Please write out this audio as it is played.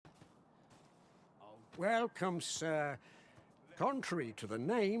Welcome, sir. Contrary to the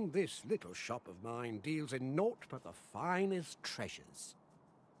name, this little shop of mine deals in naught but the finest treasures.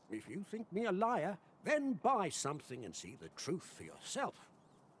 If you think me a liar, then buy something and see the truth for yourself.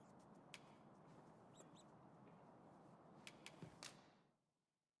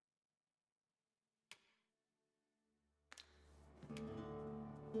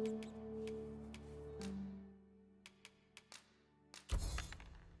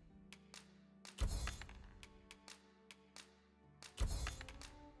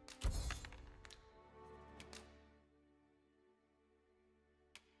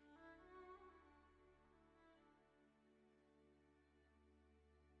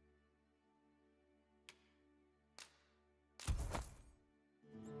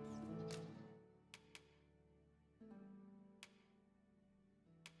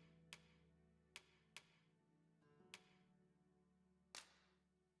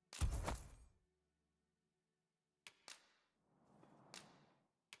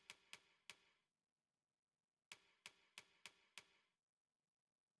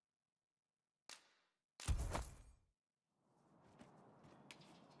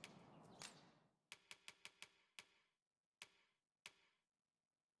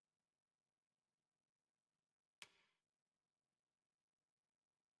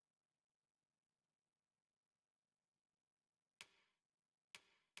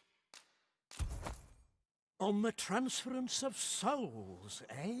 On the transference of souls,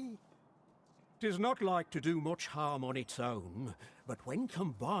 eh? 'Tis not like to do much harm on its own, but when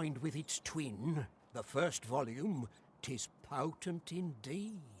combined with its twin, the first volume, 'tis potent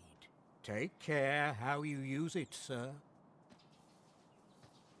indeed. Take care how you use it, sir.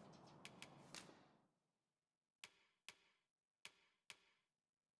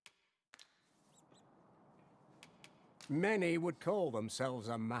 Many would call themselves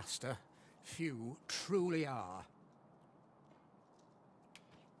a master. Few truly are.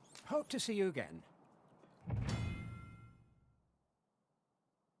 Hope to see you again.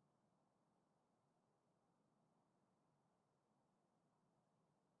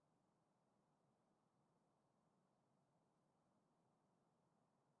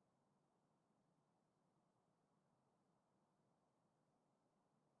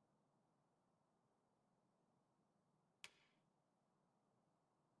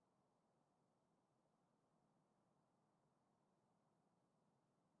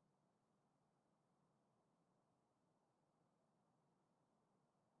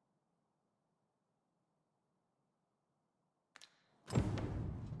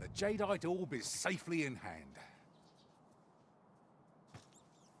 The Jadeite orb is safely in hand.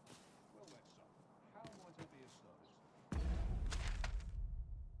 Well then, son, how might I be of service?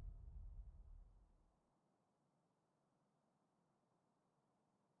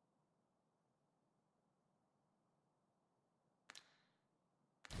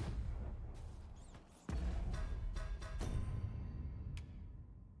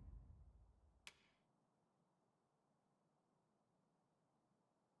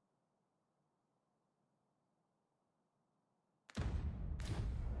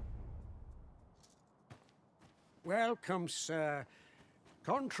 Welcome, sir.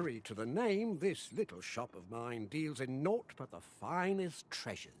 Contrary to the name, this little shop of mine deals in naught but the finest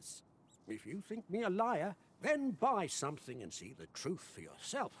treasures. If you think me a liar, then buy something and see the truth for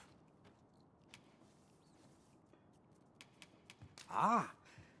yourself. Ah,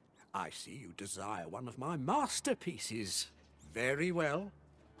 I see you desire one of my masterpieces. Very well.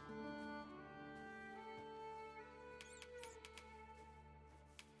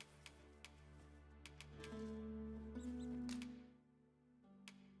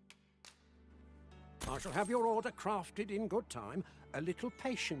 I shall have your order crafted in good time. A little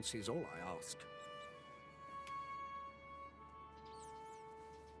patience is all I ask.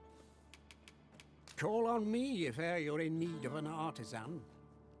 Call on me if e'er you're in need of an artisan.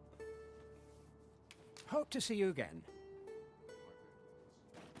 Hope to see you again.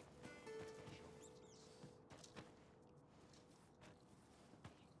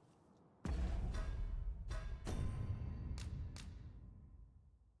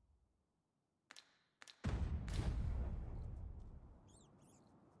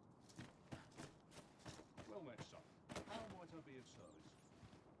 Well then, son, how might I be of service?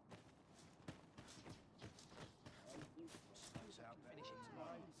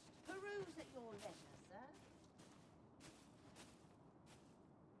 Peruse at your leisure, sir.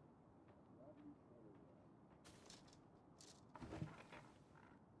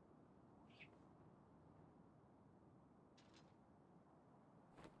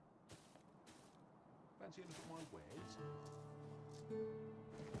 Fancy a look at my wares?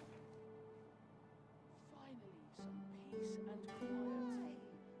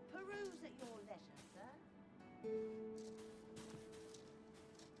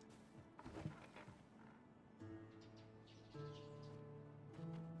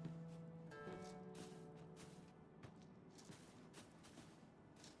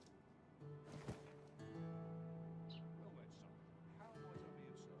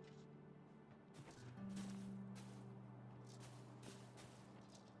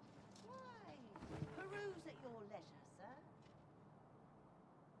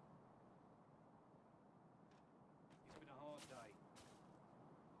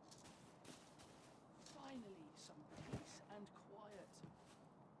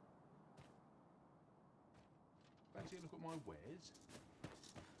 Fancy a look at my wares?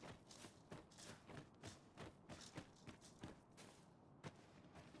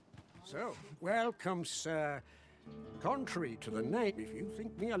 So, welcome, sir. Contrary to the name, if you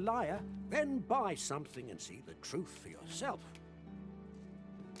think me a liar, then buy something and see the truth for yourself.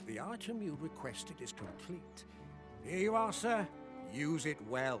 The item you requested is complete. Here you are, sir. Use it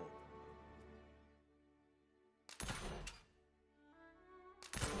well.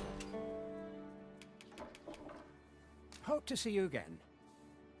 Hope to see you again.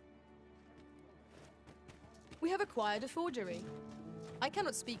 We have acquired a forgery. I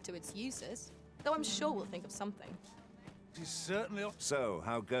cannot speak to its uses, though I'm sure we'll think of something. It is certainly up. So,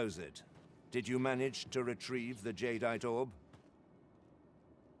 how goes it? Did you manage to retrieve the Jadeite orb?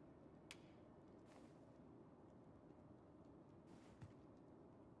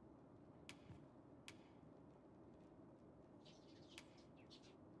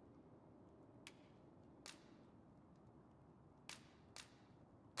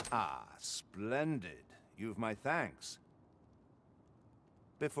 Ah, splendid. You've my thanks.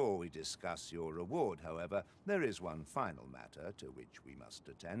 Before we discuss your reward, however, there is one final matter to which we must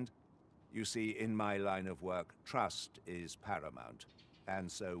attend. You see, in my line of work, trust is paramount, and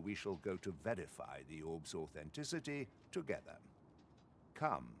so we shall go to verify the orb's authenticity together.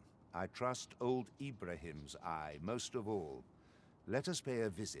 Come, I trust old Ibrahim's eye most of all. Let us pay a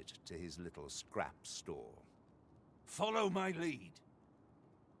visit to his little scrap store. Follow my lead.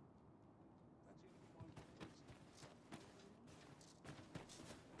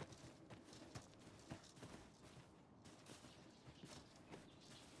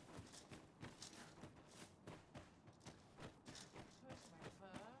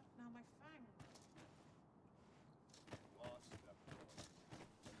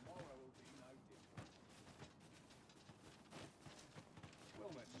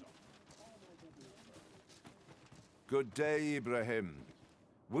 Good day, Ibrahim.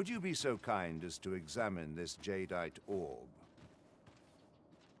 Would you be so kind as to examine this Jadeite orb?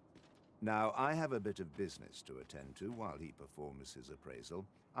 Now, I have a bit of business to attend to while he performs his appraisal.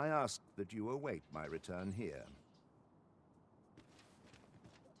 I ask that you await my return here.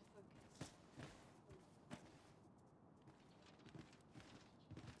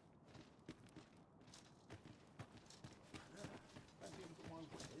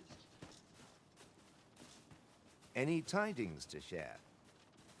 Any tidings to share?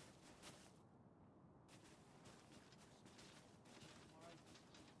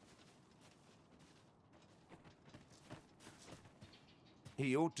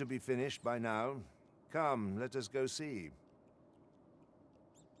 He ought to be finished by now. Come, let us go see.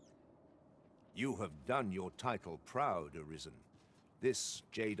 You have done your title proud, Arisen. This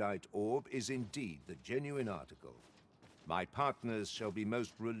Jadeite orb is indeed the genuine article. My partners shall be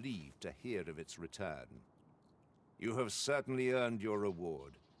most relieved to hear of its return. You have certainly earned your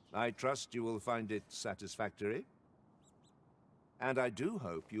reward. I trust you will find it satisfactory. And I do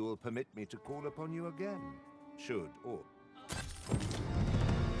hope you will permit me to call upon you again, should or... Got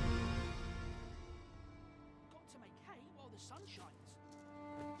to make hay while the sun shines.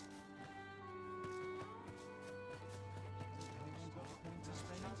 Would that I could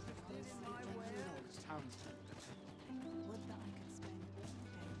spend all day here.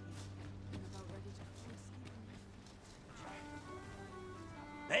 I'm about ready to fall asleep.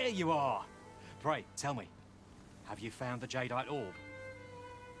 There you are! Pray, tell me, have you found the Jadeite orb?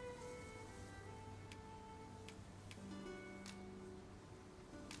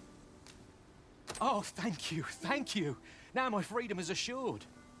 Oh, thank you, thank you! Now my freedom is assured.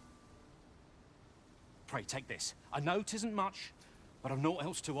 Pray, take this. I know 'tisn't much, but I've naught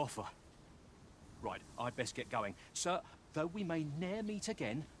else to offer. Right, I'd best get going. Sir, though we may ne'er meet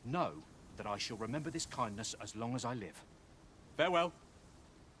again, know that I shall remember this kindness as long as I live. Farewell.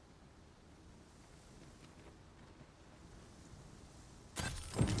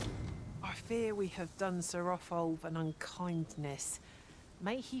 I fear we have done Sir Rotholf an unkindness.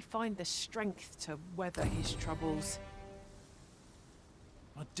 May he find the strength to weather his troubles.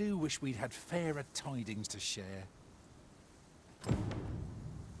 I do wish we'd had fairer tidings to share.